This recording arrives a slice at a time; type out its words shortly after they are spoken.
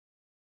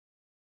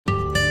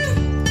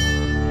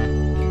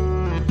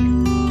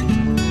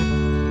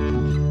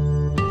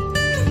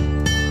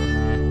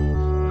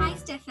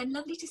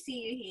Stefan. Lovely to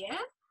see you here.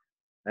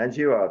 And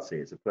you, Arty.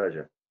 It's a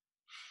pleasure.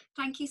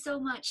 Thank you so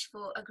much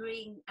for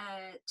agreeing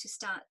to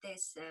start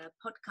this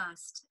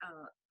podcast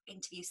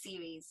interview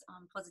series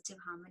on positive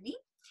harmony.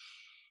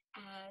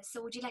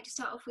 So would you like to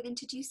start off with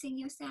introducing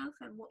yourself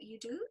and what you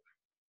do?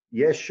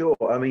 Yeah, sure.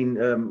 I mean,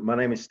 my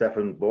name is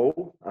Stefan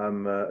Ball.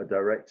 I'm a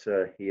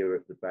director here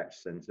at the Bach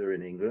Centre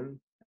in England,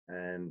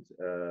 and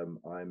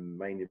I'm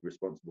mainly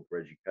responsible for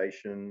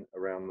education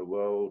around the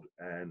world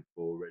and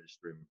for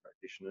registering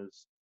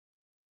practitioners.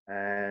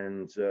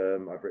 And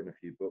I've written a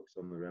few books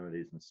on the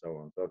remedies and so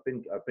on. So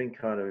I've been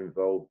kind of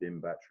involved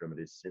in Bach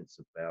remedies since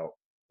about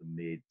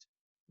the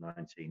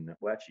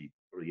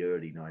probably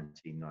early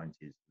 1990s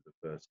was the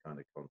first kind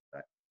of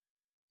contact.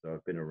 So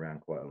I've been around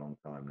quite a long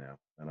time now,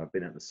 and I've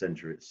been at the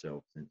centre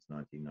itself since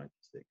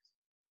 1996.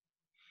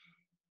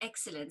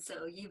 Excellent.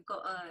 So you've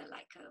got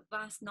a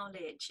vast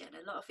knowledge and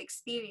a lot of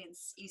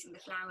experience using the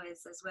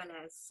flowers as well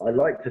as... I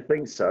like to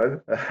think so.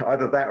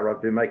 Either that or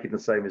I've been making the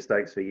same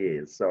mistakes for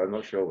years, so I'm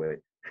not sure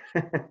which.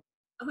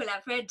 Well,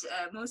 I've read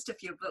most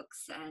of your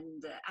books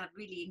and I've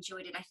really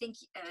enjoyed it. I think,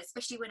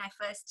 especially when I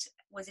first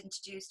was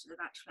introduced to the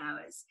Bach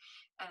flowers,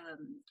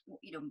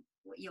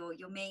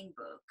 your main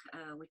book,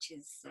 which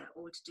is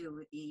all to do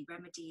with the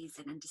remedies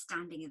and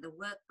understanding of the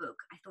workbook,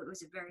 I thought it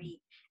was a very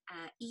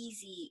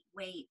easy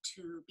way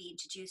to be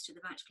introduced to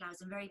the Bach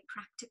flowers and very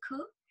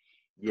practical.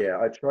 Yeah,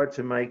 I tried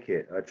to make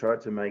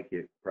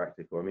it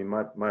practical. I mean,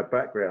 my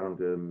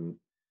background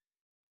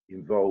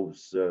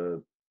involves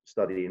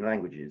studying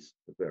languages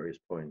at various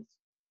points.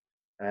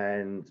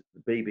 And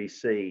the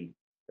BBC,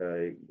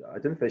 I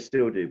don't know if they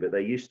still do, but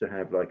they used to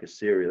have like a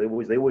serial.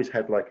 They always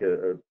had like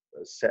a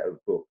set of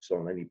books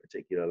on any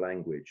particular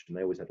language, and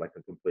they always had like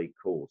a complete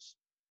course.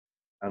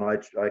 And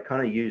I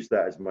kind of used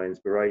that as my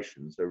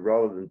inspiration. So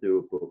rather than do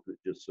a book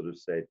that just sort of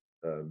said,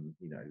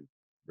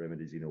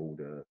 remedies in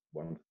order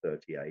 1 to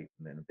 38, and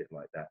then a bit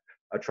like that,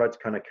 I tried to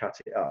kind of cut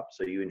it up.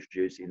 So you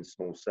introduce it in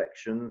small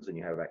sections, and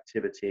you have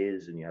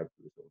activities, and you have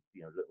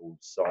little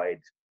side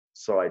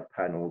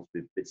panels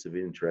with bits of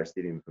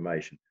interesting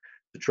information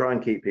to try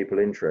and keep people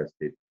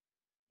interested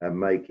and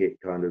make it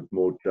kind of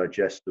more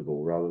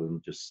digestible rather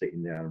than just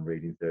sitting down and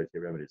reading 30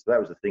 remedies. So that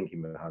was the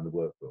thinking behind the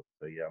workbook.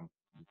 So yeah, I'm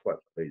quite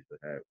pleased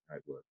with how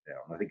it worked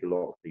out. And I think a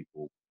lot of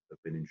people have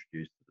been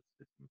introduced to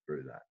the system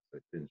through that. So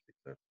it's been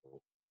successful.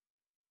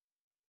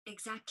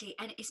 Exactly.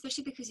 And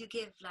especially because you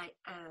give like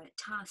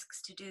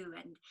tasks to do,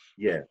 and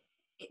yeah,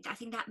 I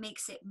think that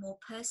makes it more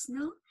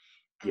personal.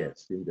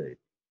 Yes, indeed.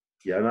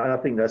 Yeah, and I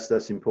think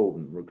that's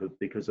important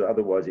because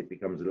otherwise it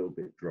becomes a little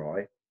bit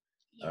dry,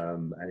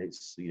 and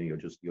it's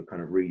you're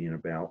kind of reading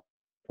about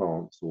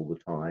plants all the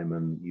time,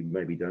 and you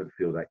maybe don't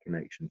feel that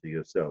connection to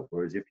yourself.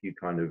 Whereas if you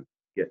kind of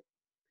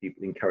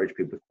encourage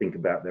people to think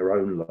about their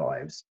own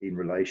lives in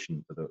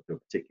relation to the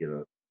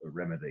particular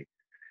remedy,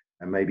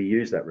 and maybe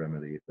use that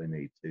remedy if they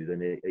need to,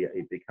 then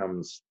it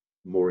becomes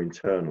more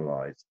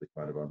internalized, the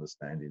kind of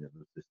understanding of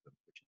the system,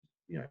 which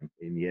is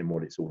in the end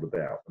what it's all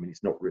about. I mean,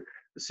 it's not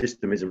the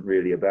system isn't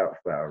really about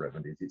flower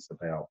remedies, it's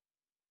about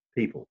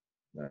people.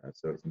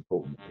 So it's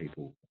important that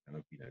people kind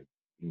of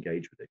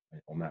engage with it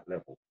on that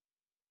level.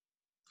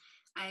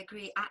 I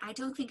agree. I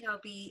don't think I'll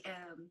be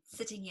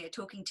sitting here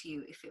talking to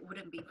you if it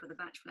wouldn't be for the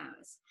Bach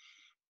flowers.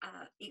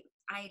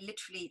 I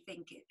literally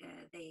think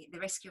the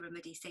rescue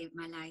remedy saved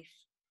my life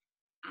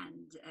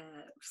and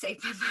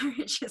saved my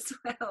marriage as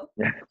well.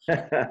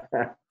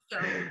 So,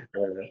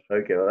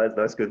 okay, well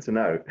that's good to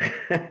know.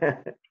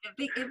 A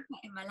big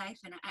impact in my life,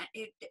 and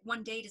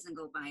one day doesn't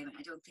go by when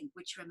I don't think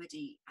which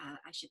remedy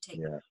I should take.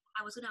 Yeah.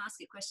 I was going to ask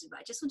you a question, but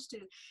I just wanted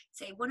to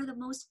say one of the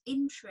most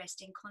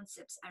interesting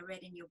concepts I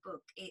read in your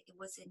book, it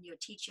was in your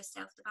Teach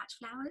Yourself the Bach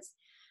Flowers,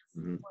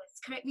 was,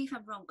 correct me if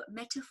I'm wrong, but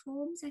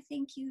metaforms, I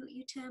think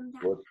you termed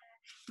that.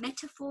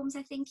 Metaforms,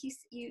 I think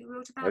you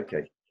wrote about.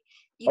 Okay.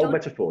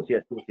 Metaphors,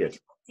 yes.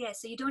 Yeah,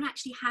 so you don't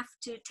actually have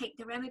to take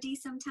the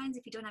remedies sometimes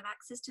if you don't have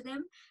access to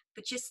them,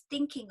 but just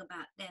thinking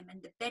about them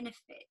and the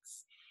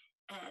benefits,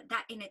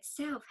 that in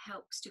itself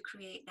helps to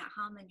create that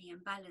harmony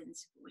and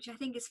balance, which I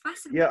think is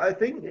fascinating. Yeah, I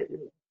think,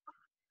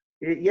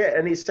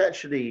 and it's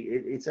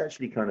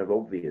actually kind of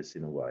obvious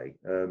in a way,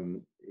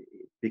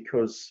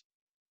 because,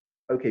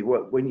 okay,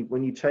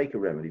 when you take a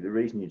remedy, the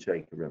reason you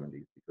take a remedy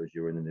is because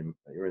you're in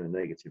a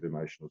negative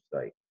emotional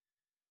state.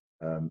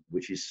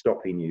 Which is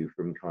stopping you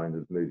from kind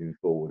of moving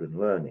forward and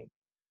learning.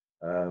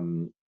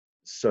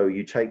 So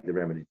you take the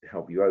remedy to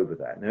help you over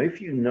that. Now,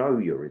 if you know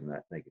you're in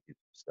that negative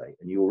state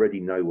and you already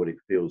know what it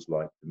feels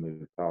like to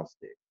move past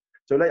it.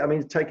 So,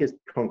 take a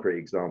concrete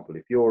example.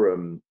 If you're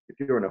in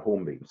a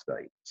Hornbeam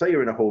state, say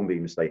you're in a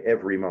Hornbeam state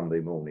every Monday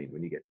morning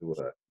when you get to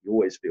work, you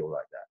always feel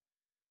like that.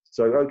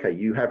 So, okay,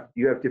 you have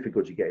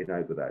difficulty getting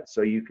over that.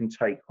 So you can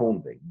take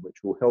Hornbeam,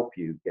 which will help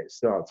you get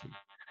started.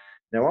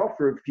 Now,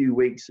 after a few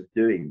weeks of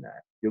doing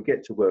that, you'll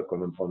get to work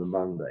on a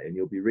Monday and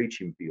you'll be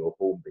reaching for your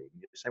Hornbeam.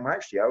 You'll say, well,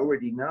 actually, I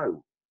already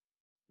know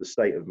the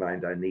state of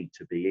mind I need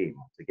to be in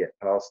to get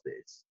past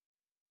this.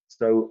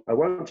 So I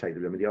won't take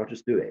the remedy, I'll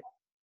just do it.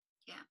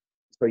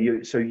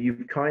 Yeah. So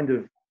you've kind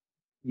of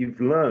you've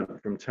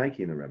learned from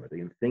taking the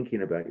remedy and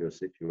thinking about your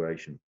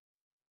situation,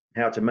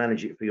 how to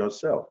manage it for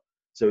yourself.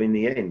 So in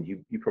the end,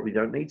 you probably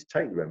don't need to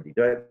take the remedy.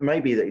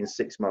 Maybe that in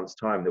 6 months'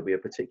 time there'll be a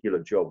particular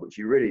job which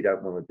you really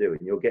don't want to do,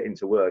 and you'll get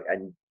into work,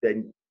 and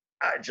then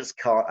I just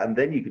can't, and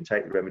then you can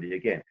take the remedy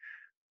again.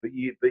 But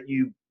you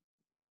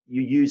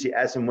use it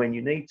as and when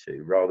you need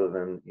to, rather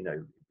than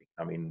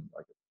becoming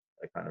like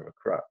a kind of a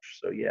crutch.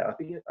 So yeah, I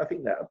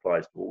think that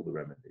applies to all the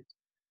remedies.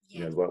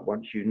 Yes.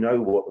 Once you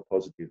know what the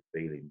positive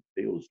feeling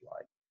feels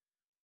like,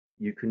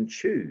 you can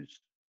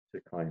choose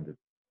to kind of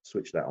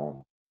switch that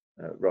on,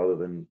 rather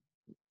than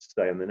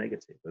stay on the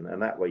negative,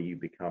 and that way you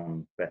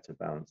become better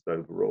balanced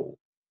overall.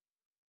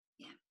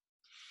 Yeah.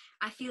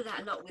 I feel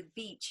that a lot with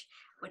beach,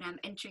 when I'm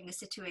entering a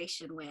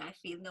situation where I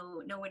feel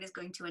no one is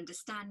going to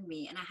understand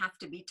me, and I have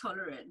to be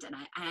tolerant, and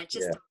I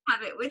just Yeah, don't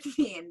have it with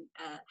me. And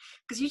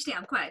because usually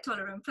I'm quite a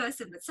tolerant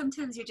person, but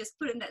sometimes you're just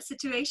put in that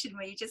situation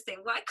where you just say,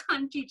 why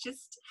can't you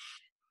just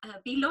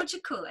be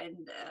logical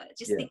and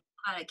just yeah. think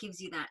how it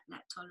gives you that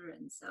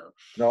tolerance. So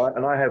No,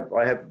 and I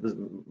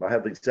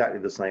have exactly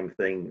the same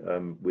thing,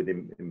 with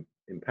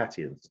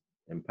impatience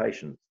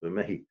for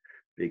me,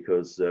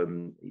 because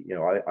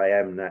I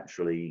am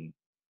naturally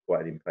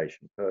quite an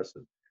impatient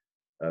person.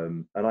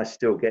 And I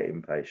still get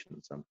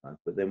impatient sometimes,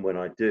 but then when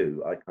I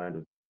do, I kind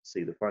of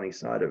see the funny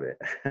side of it.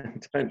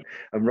 And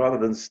rather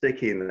than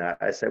sticking in that,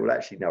 I say, well,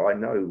 actually, no, I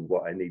know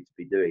what I need to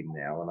be doing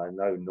now, and I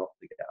know not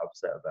to get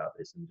upset about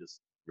this and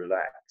just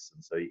relax.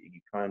 And so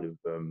you kind of,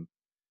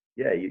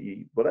 yeah,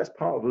 well, that's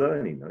part of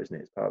learning, though, isn't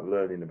it? It's part of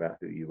learning about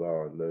who you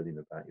are and learning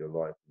about your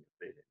life and your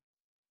feelings.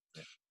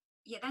 Yeah.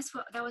 yeah,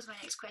 that was my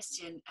next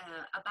question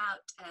about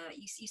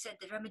you said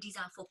the remedies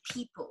are for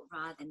people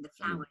rather than the Mm,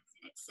 flowers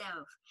in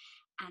itself.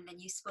 And then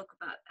you spoke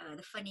about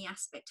the funny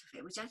aspect of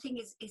it, which I think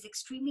is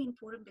extremely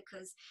important,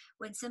 because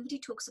when somebody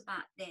talks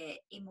about their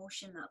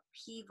emotional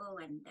upheaval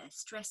and the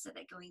stress that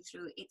they're going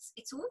through,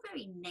 it's all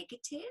very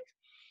negative.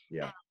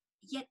 yeah, Uh,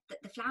 Yet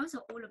the flowers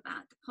are all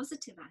about the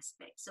positive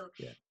aspect. So,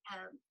 yeah.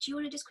 do you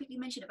want to just quickly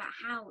mention about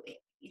how it,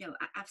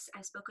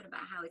 I've spoken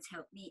about how it's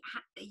helped me.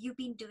 You've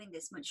been doing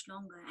this much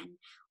longer, and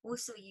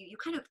also you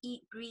kind of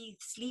eat, breathe,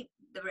 sleep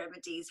the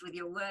remedies with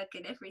your work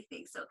and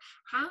everything. So,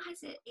 how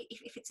has it,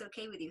 if it's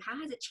okay with you, how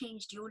has it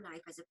changed your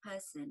life as a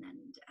person?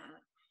 And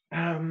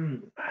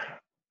Um,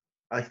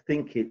 I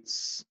think it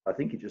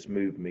just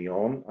moved me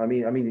on. I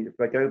mean, if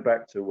I go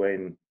back to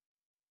when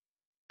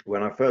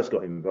I first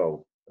got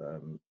involved,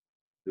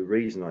 the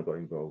reason I got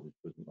involved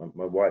was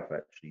my wife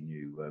actually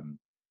knew,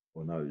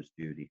 or knows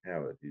Judy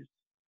Howard, who's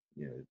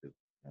the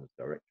kind of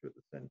director at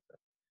the centre,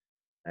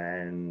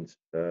 and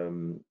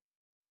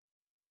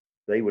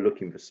they were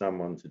looking for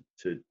someone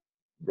to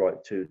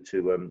write to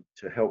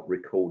help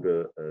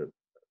record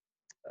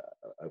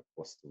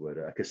what's the word,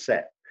 a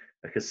cassette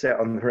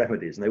on the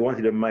remedies, and they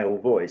wanted a male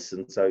voice.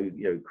 And so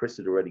Chris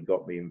had already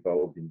got me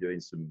involved in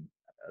doing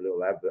a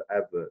little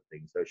advert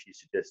thing, so she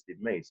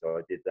suggested me, so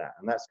I did that,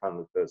 and that's kind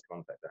of the first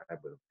contact I had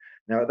with them.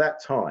 Now at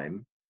that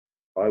time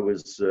I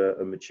was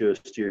a mature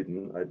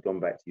student. I'd gone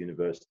back to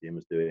university and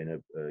was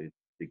doing a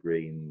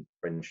degree in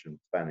French and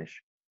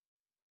Spanish,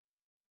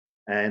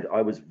 and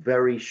I was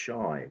very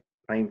shy,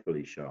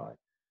 painfully shy,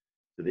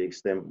 to the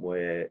extent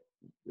where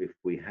if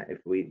we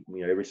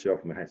every so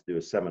often we had to do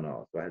a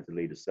seminar, so I had to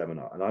lead a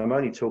seminar, and I'm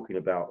only talking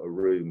about a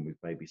room with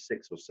maybe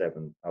 6 or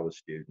 7 other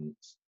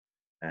students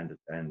and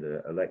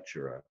a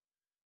lecturer,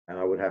 and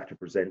I would have to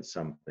present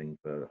something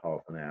for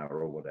half an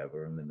hour or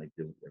whatever, and then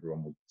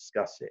everyone would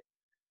discuss it.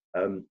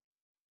 Um,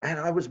 and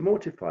I was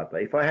mortified.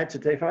 But if I had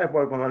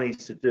one of my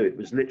needs to do, it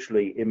was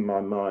literally in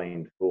my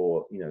mind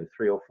for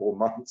 3 or 4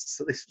 months.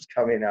 So this was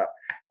coming up,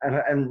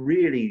 and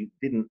really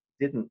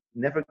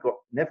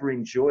never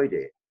enjoyed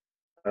it,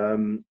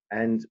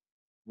 and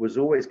was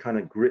always kind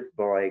of gripped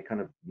by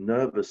kind of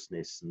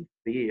nervousness and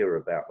fear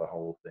about the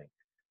whole thing.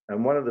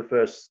 And one of the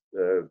first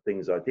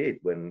things I did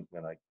when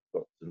I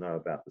got to know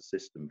about the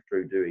system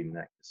through doing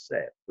that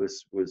cassette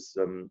was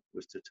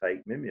to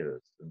take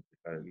Mimulus,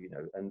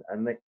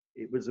 and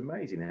it was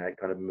amazing how it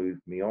kind of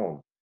moved me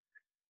on.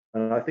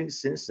 And I think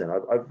since then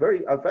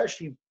I've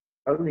actually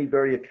only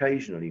very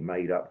occasionally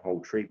made up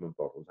whole treatment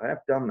bottles. I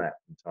have done that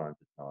from time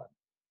to time.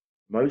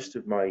 Most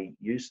of my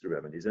use of the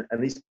remedies,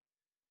 and this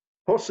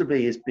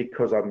possibly is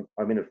because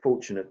I'm in a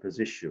fortunate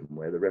position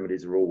where the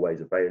remedies are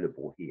always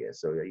available here,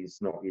 so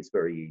it's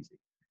very easy.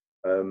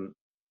 Um,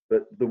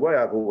 but the way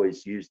I've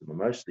always used them, or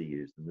mostly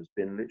used them, has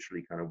been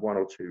literally kind of 1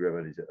 or 2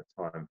 remedies at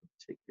a time for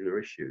particular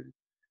issues.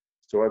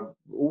 So I've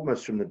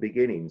almost from the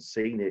beginning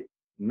seen it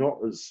not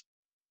as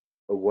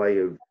a way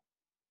of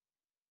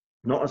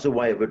not as a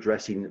way of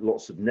addressing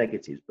lots of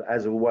negatives, but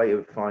as a way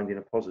of finding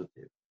a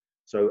positive.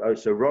 So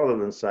rather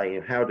than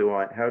saying how do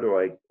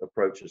I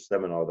approach a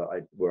seminar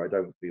where I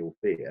don't feel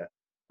fear,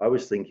 I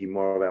was thinking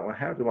more about, well,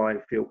 how do I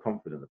feel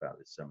confident about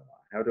this seminar?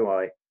 How do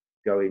I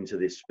go into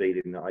this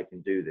feeling that I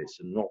can do this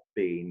and not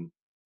being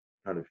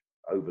kind of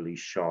overly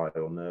shy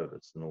or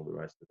nervous and all the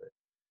rest of it.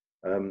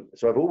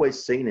 So I've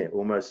always seen it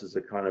almost as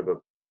a kind of a,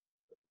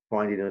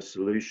 finding a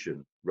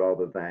solution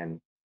rather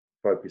than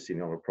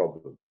focusing on a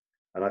problem.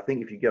 And I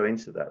think if you go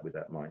into that with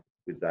that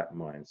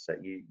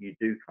mindset, you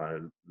do kind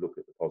of look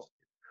at the positive.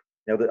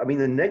 Now, I mean,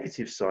 the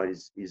negative side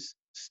is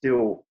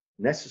still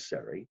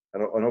necessary,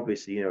 and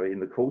obviously, in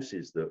the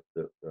courses that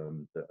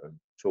are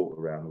taught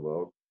around the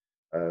world,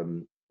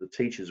 the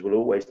teachers will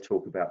always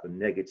talk about the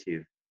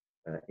negative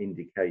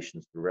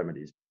indications for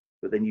remedies.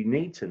 But then you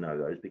need to know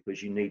those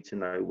because you need to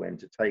know when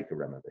to take a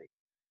remedy.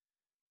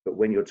 But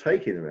when you're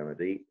taking a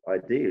remedy,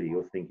 ideally,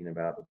 you're thinking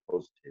about the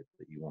positive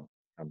that you want to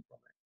come from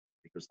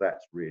it, because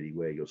that's really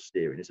where you're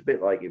steering. It's a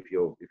bit like if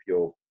you're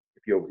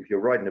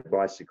riding a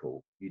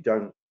bicycle,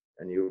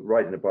 and you're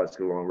riding a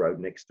bicycle along a road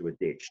next to a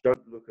ditch,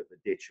 don't look at the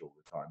ditch all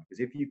the time, because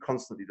if you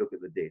constantly look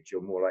at the ditch,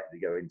 you're more likely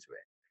to go into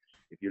it.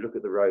 If you look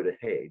at the road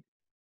ahead,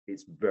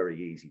 it's very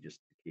easy just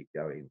to keep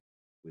going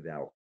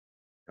without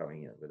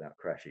without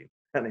crashing.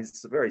 And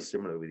it's very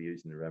similar with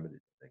using the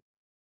remedies, I think.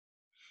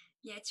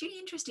 Yeah, it's really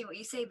interesting what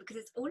you say, because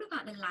it's all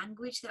about the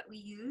language that we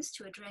use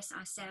to address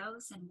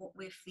ourselves and what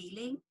we're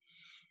feeling.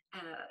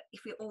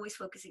 If we're always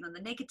focusing on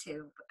the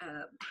negative,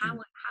 how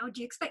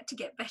do you expect to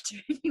get better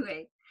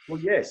anyway?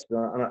 Well, yes,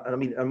 I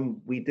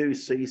mean, we do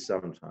see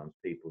sometimes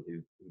people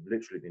who've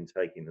literally been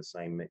taking the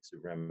same mix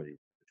of remedies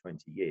for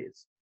 20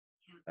 years.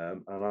 Yeah.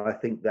 And I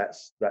think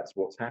that's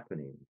what's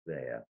happening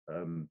there,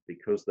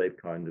 because they've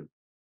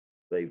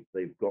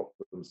got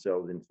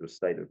themselves into a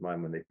state of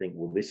mind when they think,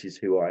 well, this is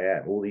who I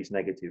am. All these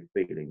negative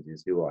feelings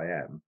is who I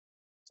am.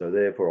 So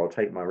therefore, I'll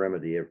take my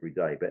remedy every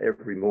day. But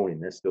every morning,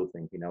 they're still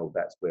thinking, oh,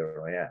 that's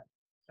where I am.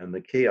 And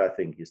the key, I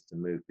think, is to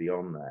move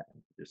beyond that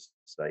and just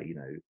say,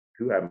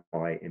 who am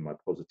I in my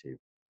positive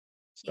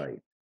state,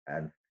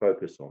 and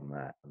focus on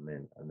that, and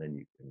then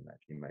you can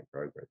actually make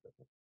progress, I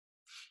think.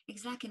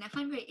 Exactly. And I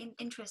find very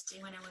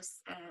interesting when I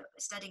was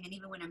studying, and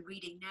even when I'm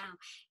reading now,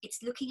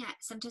 it's looking at,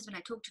 sometimes when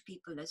I talk to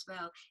people as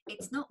well,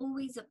 it's not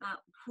always about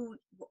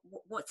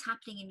what's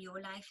happening in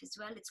your life as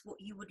well. It's what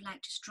you would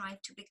like to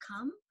strive to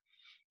become,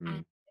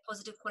 and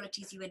positive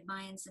qualities you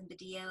admire in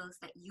somebody else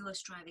that you are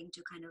striving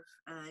to kind of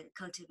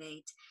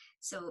cultivate.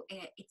 So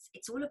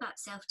it's all about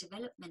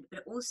self-development,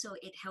 but also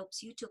it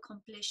helps you to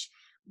accomplish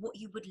what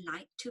you would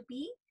like to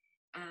be.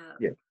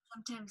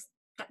 Sometimes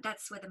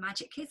that's where the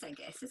magic is, I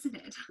guess, isn't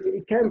it?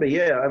 It can be,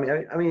 yeah.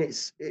 I mean,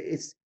 it's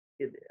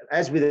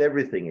as with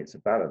everything, it's a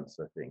balance,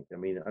 I think.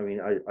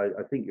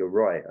 I think you're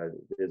right.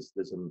 There's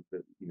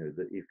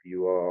that if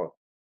you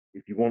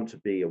want to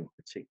be a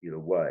particular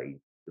way,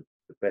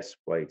 the best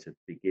way to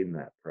begin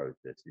that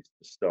process is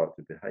to start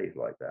to behave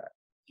like that.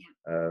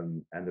 Yeah.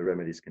 And the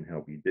remedies can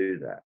help you do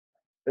that.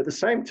 At the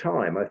same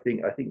time, I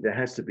think there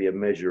has to be a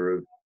measure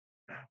of,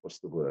 what's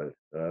the word?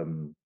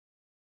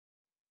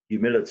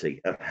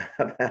 Humility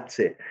about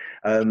it.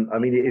 I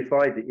mean, if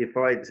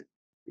I'd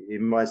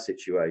in my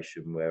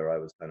situation where I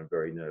was kind of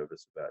very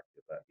nervous about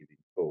giving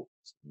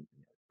talks and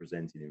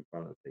presenting in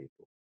front of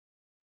people,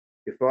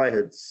 if I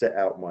had set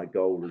out my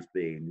goal as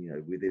being,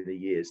 within a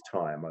year's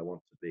time, I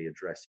want to be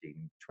addressing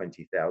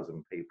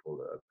 20,000 people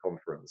at a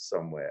conference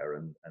somewhere,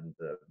 and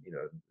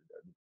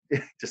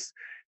just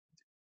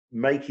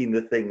making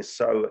the thing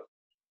so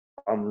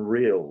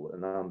unreal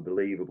and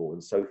unbelievable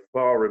and so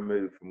far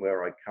removed from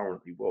where I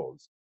currently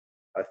was,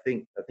 I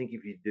think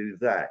if you do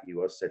that,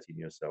 you are setting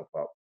yourself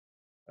up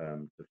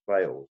to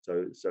fail.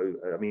 So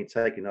I mean,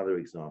 take another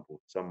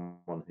example.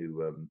 Someone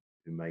who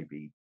may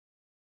be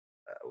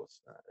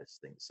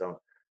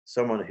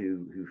someone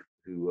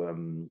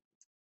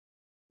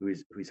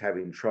who's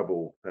having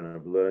trouble kind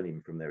of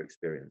learning from their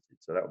experiences.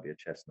 So that would be a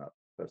chestnut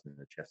person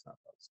in a chestnut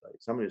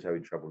state. Someone who's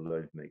having trouble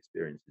learning from their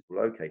experiences.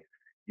 Well, okay,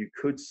 you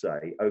could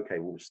say, okay,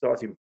 well,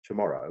 starting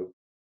tomorrow,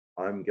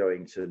 I'm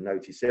going to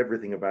notice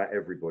everything about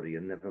everybody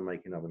and never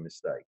make another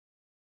mistake.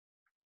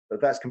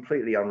 But that's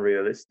completely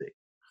unrealistic.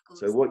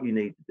 So what you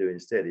need to do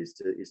instead is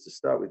to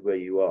start with where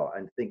you are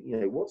and think,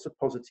 what's a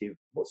positive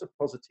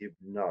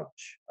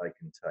nudge I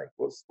can take?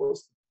 What's the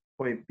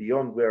point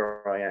beyond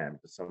where I am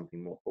to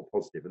something more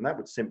positive? And that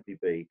would simply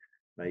be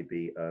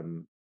maybe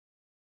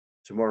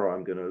tomorrow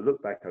I'm going to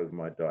look back over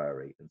my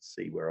diary and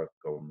see where I've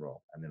gone wrong,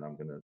 and then I'm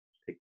going to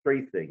pick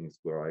 3 things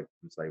where I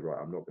can say,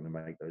 right, I'm not going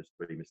to make those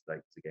 3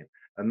 mistakes again.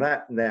 And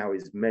that now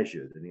is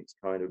measured and it's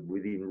kind of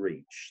within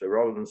reach. So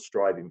rather than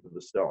striving for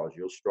the stars,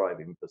 you're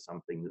striving for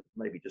something that's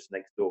maybe just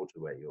next door to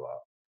where you are.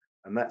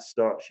 And that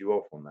starts you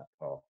off on that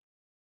path.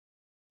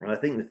 And I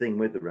think the thing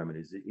with the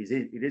remedies is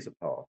it is a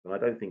path. And I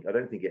don't think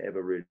it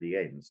ever really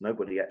ends.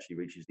 Nobody actually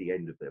reaches the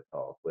end of their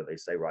path where they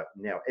say, right,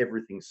 now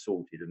everything's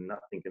sorted and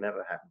nothing can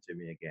ever happen to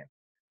me again.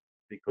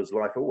 Because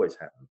life always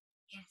happens.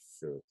 Yes.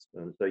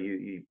 And so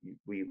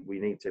we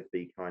need to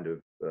be kind of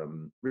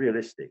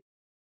realistic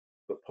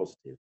but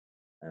positive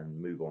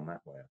and move on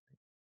that way, I think.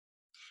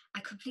 I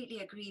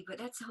completely agree, but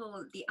that's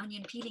the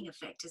onion peeling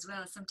effect as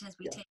well. Sometimes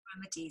we take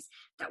remedies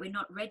that we're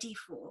not ready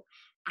for,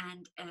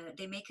 and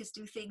they make us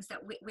do things that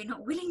we're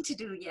not willing to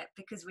do yet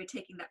because we're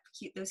taking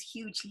those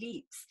huge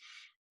leaps.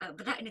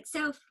 But that in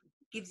itself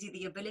gives you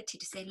the ability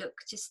to say, look,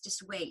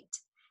 just wait.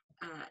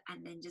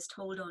 and then just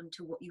hold on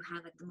to what you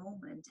have at the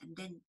moment, and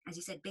then, as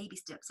you said, baby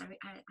steps. I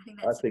think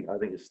I that's think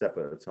a step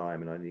at a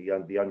time,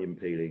 and the onion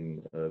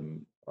peeling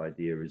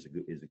idea is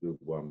a good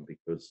one,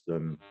 because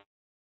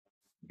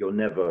you're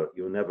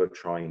never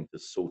trying to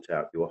sort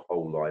out your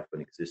whole life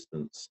and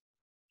existence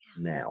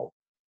now.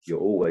 You're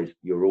always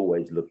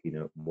looking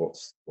at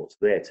what's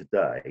there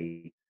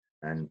today,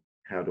 and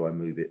how do I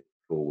move it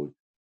forward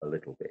a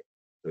little bit.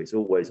 So it's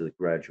always a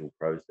gradual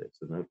process.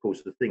 And of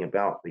course, the thing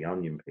about the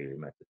onion peeling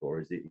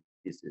metaphor is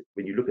that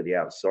when you look at the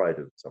outside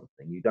of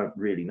something, you don't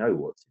really know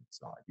what's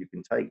inside. You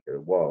can take a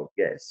wild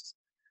guess,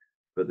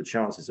 but the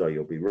chances are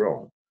you'll be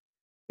wrong.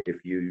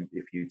 If you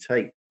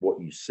take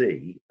what you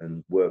see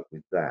and work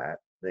with that,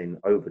 then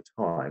over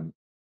time,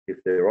 if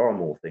there are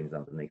more things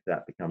underneath,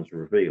 that becomes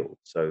revealed.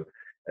 So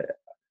uh,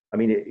 I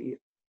mean,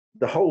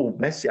 the whole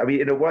message, I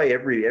mean, in a way,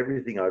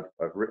 everything I've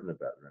written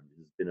about Remedies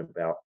has been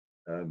about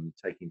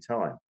taking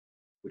time,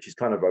 which is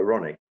kind of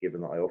ironic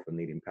given that I often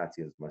need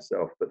impatience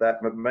myself. But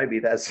maybe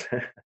that's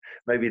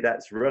maybe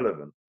that's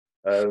relevant.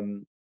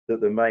 That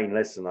the main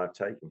lesson I've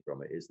taken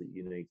from it is that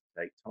you need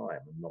to take time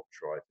and not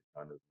try to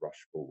kind of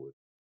rush forward.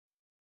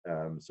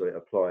 So it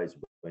applies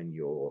when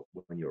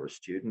you're a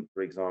student,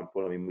 for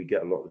example. I mean, we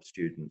get a lot of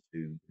students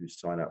who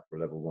sign up for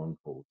a level 1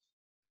 course,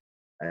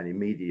 and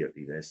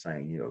immediately they're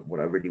saying, what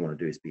I really want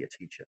to do is be a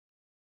teacher.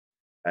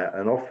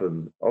 And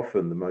often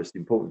the most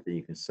important thing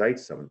you can say to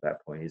someone at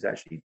that point is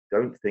actually,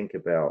 don't think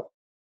about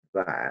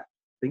that.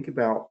 Think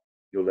about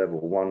your level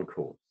 1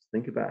 course.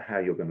 Think about how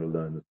you're going to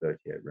learn the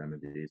 38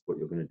 remedies, what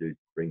you're going to do to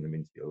bring them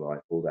into your life,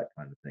 all that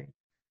kind of thing,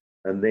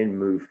 and then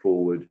move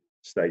forward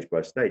stage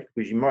by stage,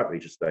 because you might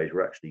reach a stage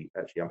where actually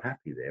I'm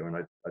happy there, and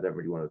I don't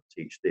really want to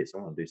teach this. I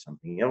want to do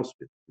something else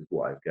with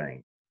what I've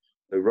gained.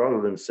 So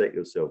rather than set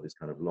yourself this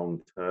kind of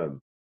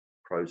long-term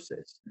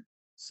process,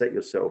 set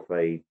yourself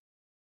a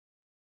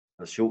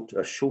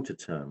shorter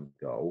term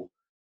goal,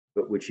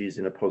 but which is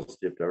in a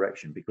positive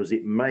direction, because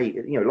it may,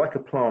 like a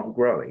plant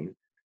growing,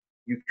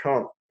 you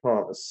can't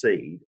plant a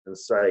seed and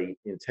say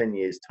in 10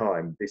 years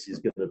time this is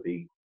going to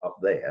be up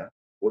there.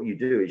 What you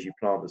do is you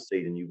plant the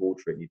seed and you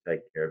water it and you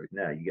take care of it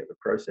now. You get the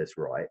process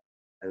right,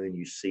 and then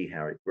you see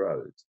how it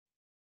grows,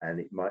 and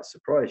it might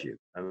surprise you.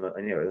 And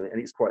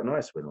it's quite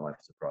nice when life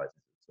surprises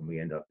us and we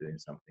end up doing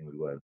something we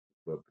weren't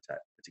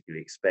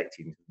particularly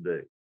expecting to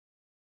do.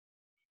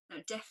 No,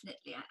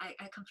 definitely.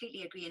 I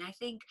completely agree. And I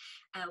think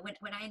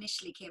when I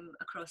initially came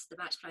across the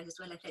batch prize as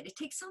well, I thought it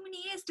takes so many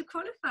years to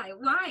qualify.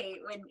 Why?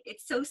 When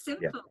it's so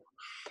simple.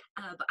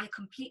 Yeah. But I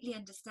completely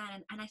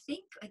understand. And I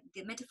think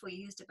the metaphor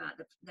you used about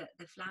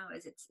the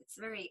flowers, it's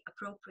very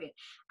appropriate.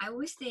 I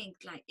always think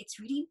like it's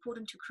really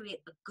important to create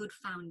a good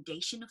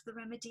foundation of the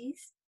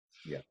remedies.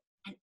 Yeah.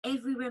 And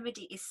every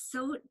remedy is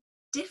so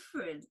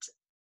different,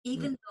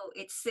 even though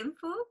it's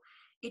simple.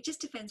 It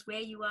just depends where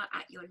you are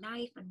at your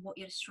life and what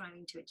you're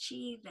striving to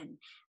achieve and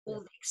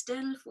all the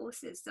external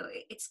forces. So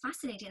it's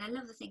fascinating. I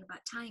love the thing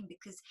about time,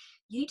 because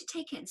you need to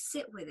take it and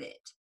sit with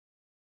it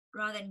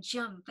rather than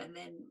jump and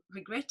then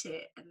regret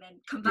it and then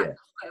come back Yeah. to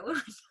square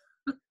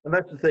one. And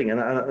that's the thing, and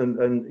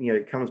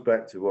it comes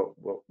back to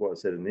what I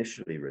said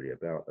initially, really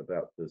about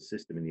the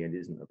system. In the end,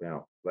 isn't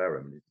about flower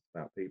remedies; it's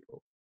about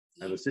people.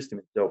 And the system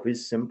itself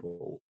is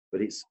simple,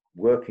 but it's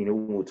working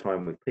all the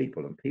time with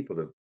people, and people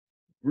are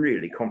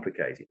really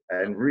complicated,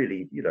 and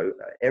really,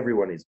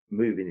 everyone is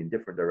moving in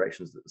different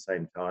directions at the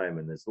same time,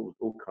 and there's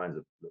all kinds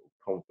of little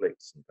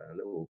conflicts and kind of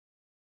little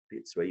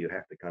bits where you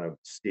have to kind of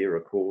steer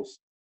a course.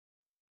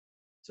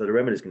 So the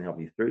remedies can help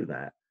you through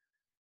that.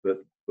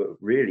 But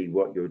really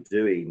what you're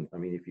doing, I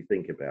mean, if you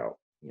think about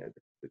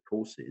the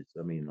courses,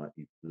 I mean, like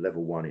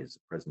level 1 is a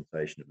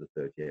presentation of the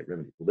 38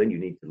 remedies. Well, then you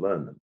need to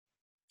learn them.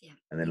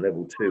 And then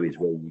level 2 is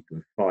where you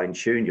can fine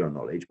tune your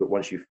knowledge. But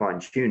once you've fine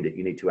tuned it,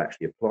 you need to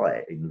actually apply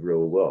it in the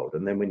real world.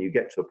 And then when you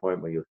get to a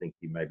point where you're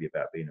thinking maybe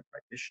about being a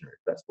practitioner, if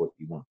that's what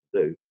you want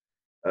to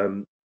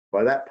do,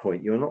 by that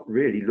point, you're not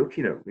really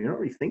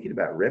thinking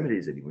about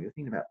remedies anymore. You're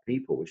thinking about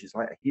people, which is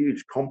like a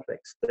huge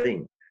complex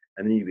thing.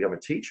 And then you become a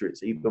teacher,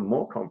 it's even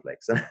more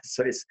complex.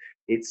 So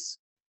it's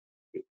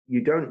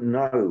you don't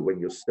know when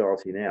you're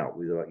starting out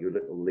with like your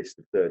little list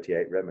of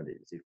 38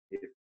 remedies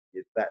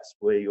if that's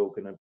where you're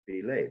going to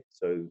be led.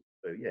 So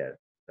yeah,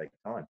 take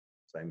time.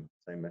 Same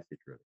message,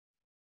 really.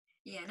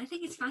 Yeah, and I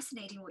think it's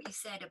fascinating what you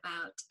said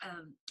about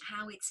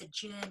how it's a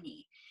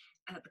journey.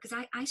 Because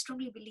I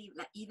strongly believe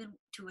that even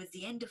towards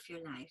the end of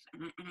your life,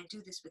 and I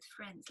do this with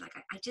friends, like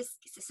I just,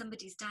 if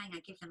somebody's dying, I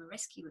give them a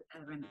rescue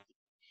remedy.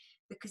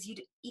 Because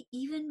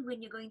even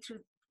when you're going through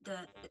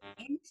the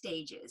end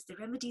stages, the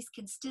remedies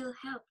can still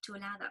help to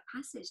allow that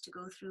passage to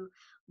go through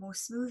more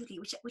smoothly,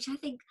 which I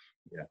think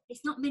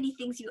it's not many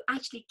things you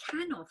actually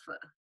can offer.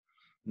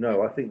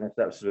 No, I think that's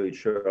absolutely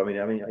true.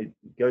 I mean, it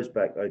goes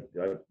back. I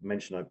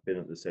mentioned I've been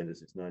at the centre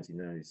since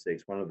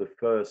 1996. One of the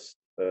first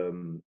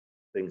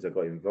things I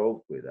got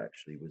involved with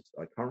actually was,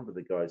 I can't remember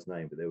the guy's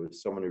name, but there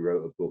was someone who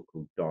wrote a book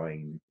called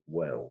Dying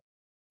Well.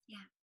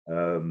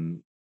 Yeah.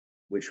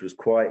 Which was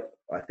quite,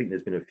 I think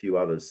there's been a few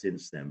others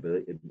since then,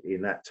 but in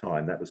that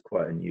time, that was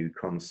quite a new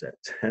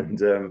concept. And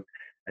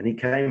And he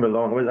came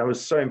along. I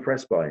was so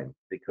impressed by him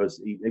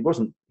because he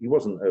wasn't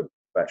a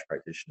Bach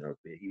practitioner.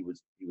 He would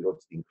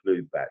obviously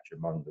include Bach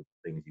among the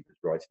things he was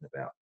writing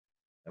about,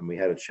 and we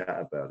had a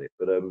chat about it.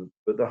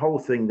 But the whole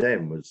thing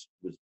then was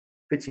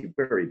fitting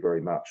very,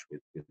 very much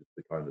with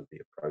the kind of the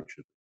approach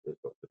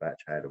that Dr. Bach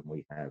had and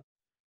we have.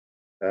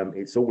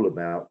 It's all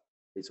about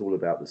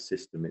the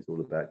system. It's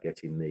all about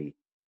getting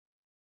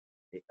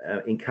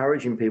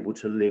encouraging people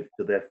to live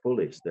to their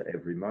fullest at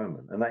every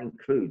moment, and that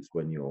includes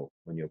when you're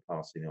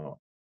passing on,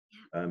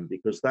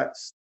 because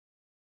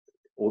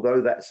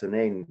although that's an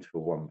end for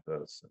one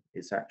person,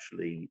 it's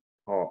actually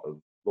part of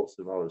lots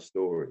of other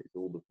stories.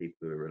 All the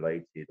people who are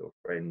related or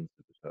friends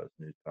of the person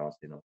who's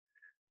passing on,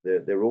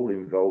 they're all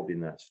involved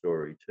in that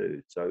story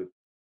too. So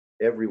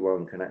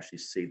everyone can actually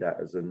see that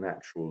as a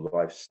natural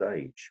life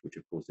stage, which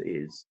of course it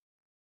is.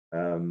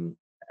 And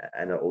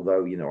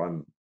although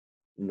I'm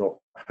not,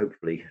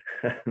 hopefully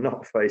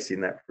not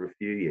facing that for a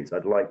few years,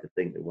 I'd like to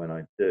think that when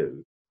I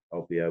do,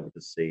 I'll be able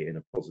to see it in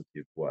a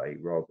positive way,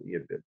 rather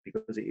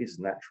because it is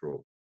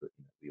natural that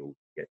we all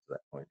get to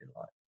that point in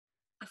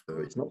life. So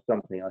it's not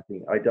something, I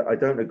think, I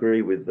don't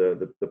agree with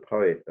the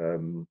poet.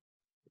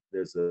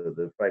 There's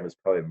the famous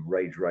poem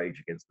 "Rage,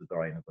 Rage Against the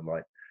Dying of the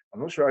Light."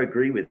 I'm not sure I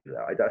agree with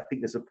that. I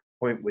think there's a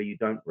point where you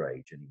don't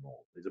rage anymore.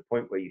 There's a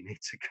point where you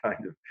need to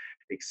kind of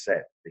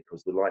accept,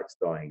 because the light's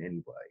dying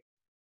anyway.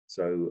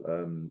 So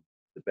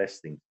the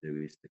best thing to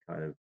do is to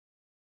kind of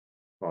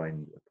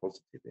find a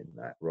positive in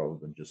that rather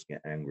than just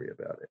get angry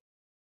about it.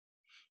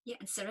 Yeah,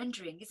 and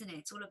surrendering, isn't it?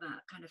 It's all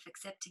about kind of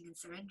accepting and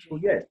surrendering.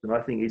 Well, yes, and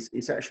I think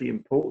it's actually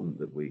important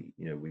that we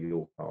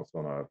all pass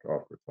on after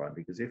a time,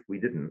 because if we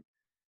didn't,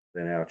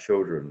 then our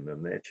children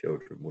and their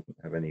children wouldn't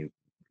have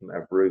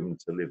room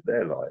to live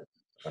their lives.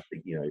 I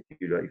think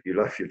if you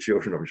love your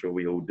children, I'm sure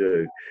we all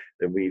do,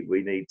 then we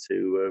need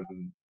to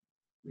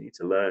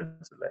learn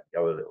to let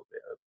go a little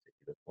bit at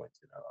particular points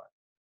in our life.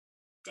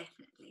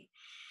 Definitely.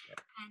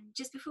 And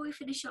just before we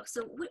finish off,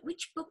 so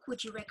which book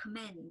would you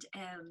recommend,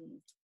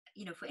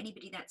 for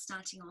anybody that's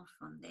starting off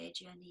on their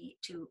journey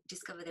to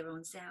discover their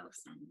own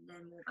selves and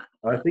learn more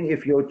about? I think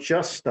if you're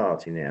just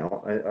starting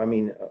out,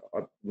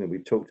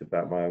 we've talked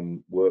about my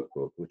own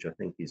workbook, which I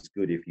think is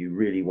good if you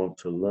really want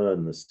to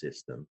learn the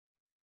system.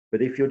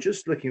 But if you're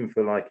just looking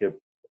for like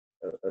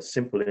a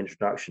simple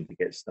introduction to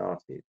get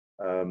started,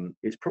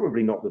 it's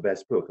probably not the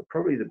best book.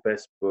 Probably the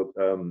best book,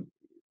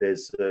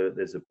 there's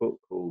a book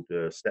called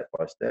Step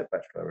by Step,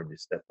 Bachelor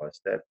Remedies Step by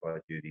Step by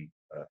Judy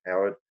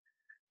Howard,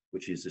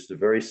 which is just a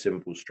very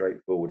simple,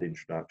 straightforward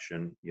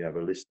introduction. You have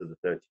a list of the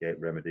 38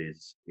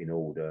 remedies in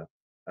order,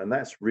 and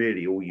that's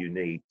really all you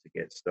need to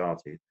get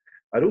started.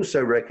 I'd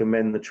also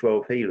recommend the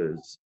 12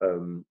 Healers,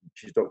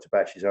 which is Dr.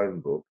 Bach's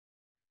own book.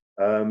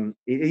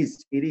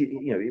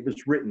 It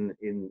was written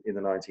in the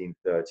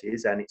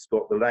 1930s, and it's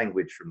got the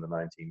language from the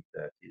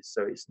 1930s.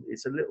 So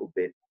it's a little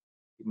bit,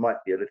 it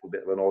might be a little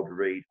bit of an odd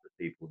read for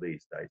people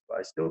these days, but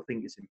I still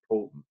think it's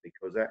important,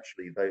 because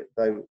actually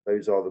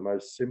those are the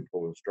most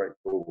simple and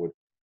straightforward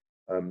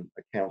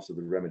accounts of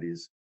the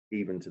remedies,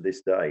 even to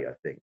this day, I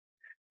think.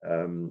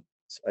 And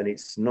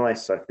it's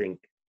nice, I think,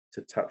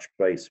 to touch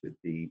base with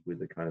the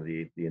kind of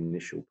the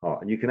initial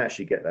part. And you can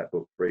actually get that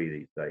book free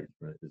these days.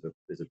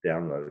 There's a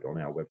download on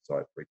our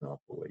website, for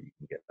example, where you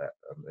can get that,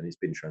 and it's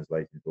been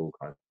translated into all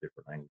kinds of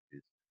different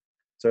languages.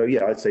 So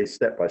yeah, I'd say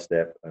Step by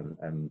Step,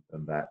 and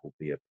that will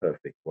be a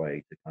perfect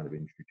way to kind of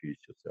introduce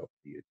yourself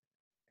to you.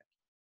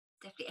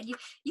 Definitely. And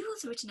you've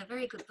also written a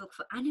very good book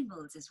for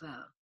animals as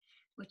well,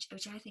 which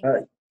I think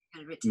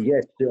well written.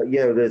 Yes,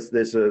 yeah.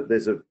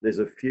 There's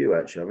a few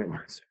actually. I mean,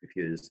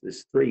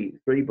 there's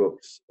three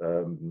books.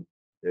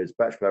 There's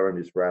Bachelor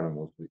Remedies for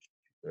Animals, which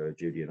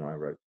Judy and I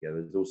wrote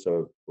together. There's also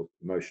a book,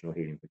 Emotional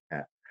Healing for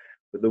Cats.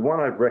 But the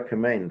one I'd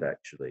recommend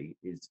actually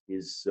is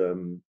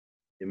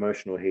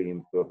Emotional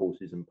Healing for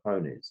Horses and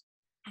Ponies.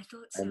 I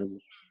thought so.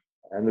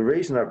 And the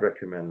reason I'd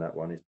recommend that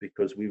one is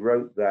because we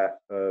wrote that.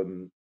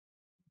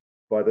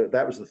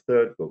 That was the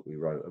third book we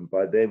wrote, and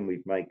by then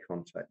we'd made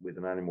contact with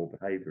an animal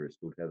behaviourist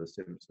called Heather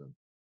Simpson,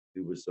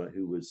 who was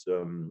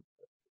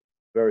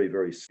very,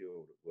 very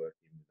skilled at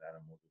working with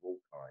animals of all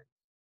kinds,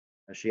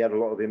 and she had a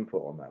lot of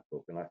input on that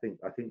book. And I think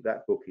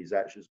that book has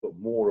got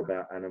more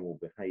about animal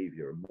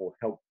behaviour and more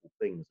helpful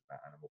things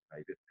about animal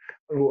behaviour.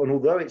 And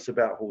although it's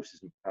about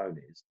horses and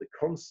ponies, the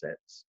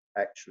concepts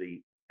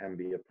actually can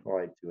be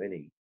applied to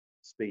any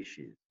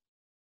species.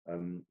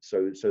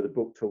 So the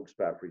book talks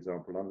about, for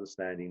example,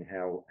 understanding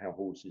how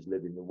horses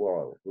live in the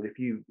wild. Well, if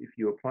you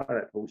apply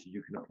that to horses,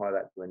 you can apply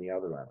that to any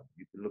other animal.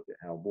 You can look at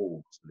how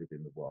wolves live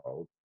in the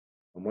wild,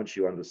 and once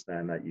you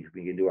understand that, you can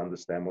begin to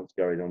understand what's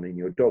going on in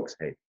your dog's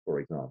head, for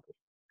example.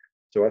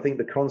 So I think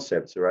the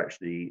concepts are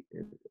actually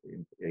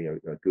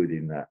good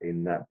in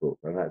that book,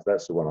 and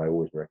that's the one I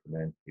always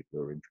recommend to people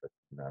who are interested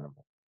in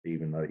animals,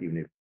 even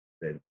if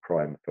their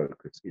prime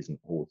focus isn't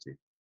horses.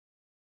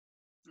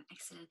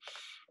 Excellent.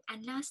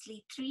 And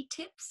lastly, 3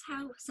 tips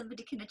how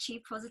somebody can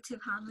achieve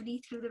positive harmony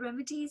through the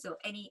remedies, or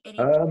any.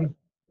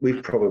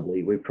 We've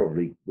probably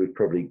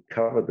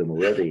covered them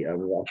already. I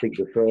think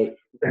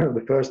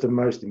the first and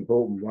most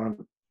important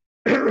one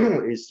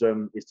is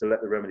to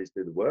let the remedies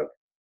do the work.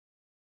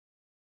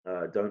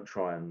 Don't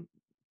try and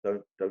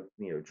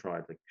don't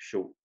try to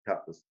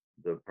shortcut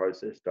the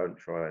process. Don't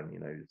try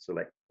and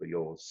select for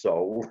your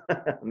soul.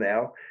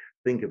 Now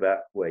think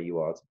about where you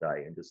are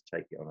today and just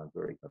take it on a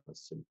very kind of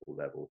simple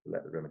level to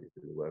let the remedies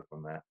do the work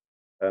on that.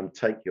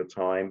 Take your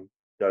time.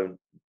 Don't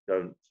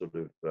don't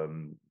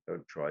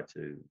try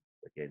to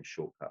again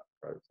shortcut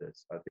the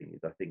process. I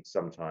think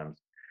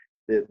sometimes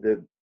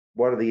the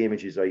one of the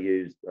images I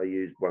used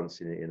once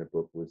in a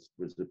book was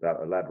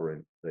about a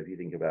labyrinth. So if you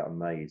think about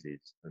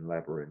mazes and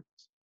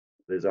labyrinths,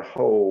 there's a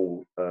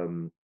whole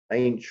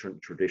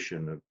ancient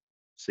tradition of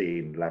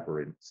seeing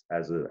labyrinths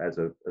as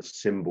a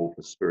symbol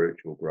for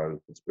spiritual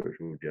growth and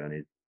spiritual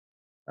journeys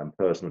and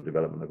personal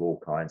development of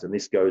all kinds. And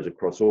this goes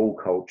across all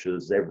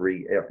cultures.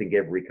 I think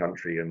every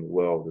country in the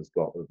world has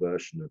got a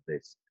version of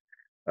this.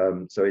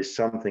 So it's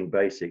something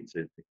basic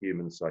to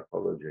human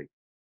psychology.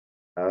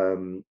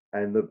 And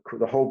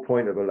the whole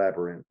point of a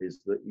labyrinth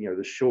is that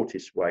the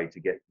shortest way to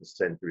get to the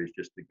center is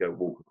just to go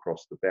walk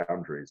across the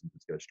boundaries and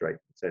just go straight to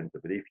the center.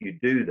 But if you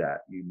do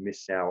that, you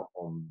miss out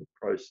on the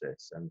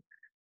process. And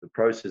the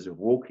process of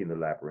walking the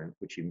labyrinth,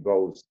 which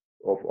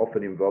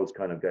often involves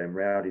kind of going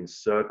round in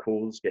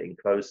circles, getting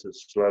closer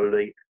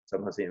slowly.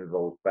 Sometimes it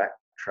involves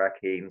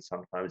backtracking.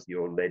 Sometimes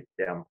you're led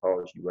down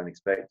paths you weren't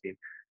expecting.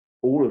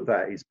 All of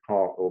that is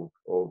part of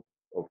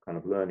kind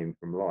of learning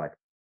from life.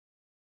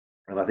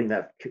 And I think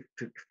that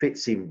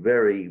fits in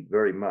very,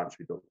 very much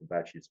with Dr.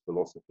 Bach's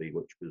philosophy,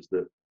 which was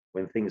that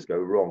when things go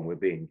wrong, we're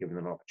being given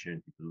an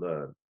opportunity to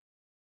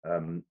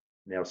learn.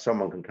 Now,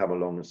 someone can come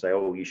along and say,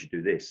 oh, you should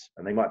do this.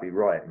 And they might be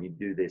right, and you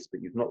do this,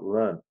 but you've not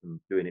learned from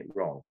doing it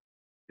wrong.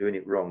 Doing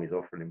it wrong is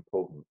often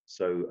important.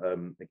 So,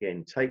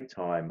 again, take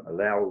time,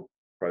 allow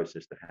the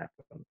process to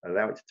happen,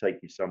 allow it to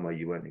take you somewhere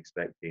you weren't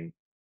expecting,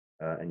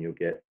 and you'll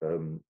get a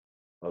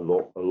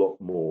lot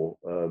more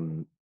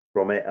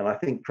from it. And I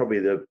think probably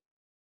the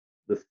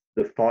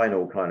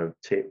final kind of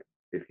tip,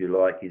 if you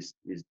like, is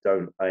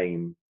don't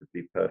aim to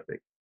be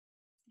perfect,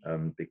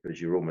 because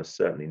you almost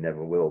certainly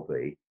never will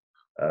be.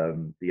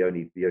 The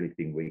only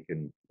thing we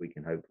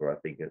can hope for, I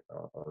think,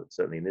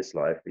 certainly in this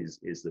life, is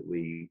that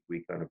we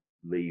kind of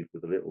leave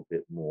with a little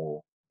bit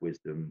more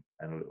wisdom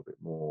and a little bit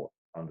more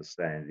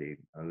understanding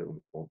and a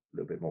little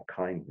bit more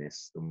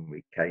kindness than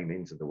we came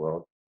into the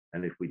world.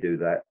 And if we do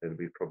that, then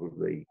we've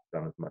probably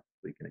done as much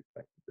as we can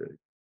expect to do.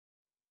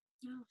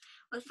 Oh,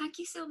 well, thank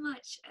you so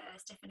much,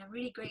 Stefan. I'm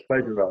really grateful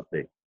Pleasure,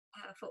 Arty.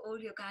 For all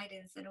your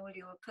guidance and all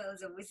your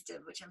pearls of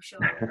wisdom, which I'm sure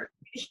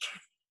you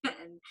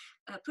can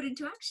put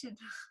into action.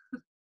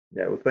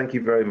 Yeah, well, thank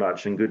you very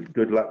much, and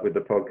good luck with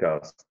the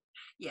podcast.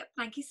 Yeah,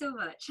 thank you so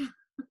much.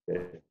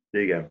 Yeah, see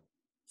you again.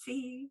 See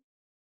you.